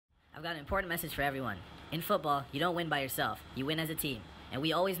I've got an important message for everyone. In football, you don't win by yourself. You win as a team. And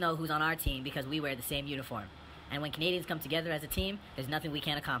we always know who's on our team because we wear the same uniform. And when Canadians come together as a team, there's nothing we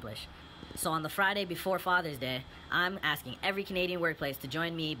can't accomplish. So on the Friday before Father's Day, I'm asking every Canadian workplace to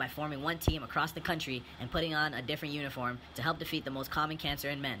join me by forming one team across the country and putting on a different uniform to help defeat the most common cancer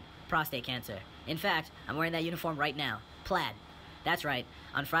in men, prostate cancer. In fact, I'm wearing that uniform right now, plaid. That's right.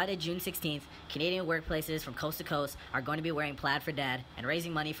 On Friday, June 16th, Canadian workplaces from coast to coast are going to be wearing Plaid for Dad and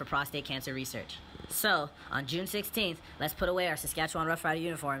raising money for prostate cancer research. So, on June 16th, let's put away our Saskatchewan Rough Rider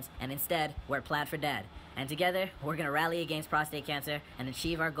uniforms and instead wear Plaid for Dad. And together, we're going to rally against prostate cancer and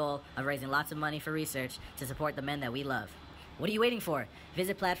achieve our goal of raising lots of money for research to support the men that we love. What are you waiting for?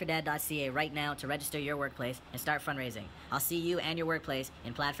 Visit plaidfordad.ca right now to register your workplace and start fundraising. I'll see you and your workplace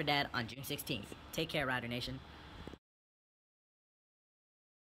in Plaid for Dad on June 16th. Take care, Rider Nation.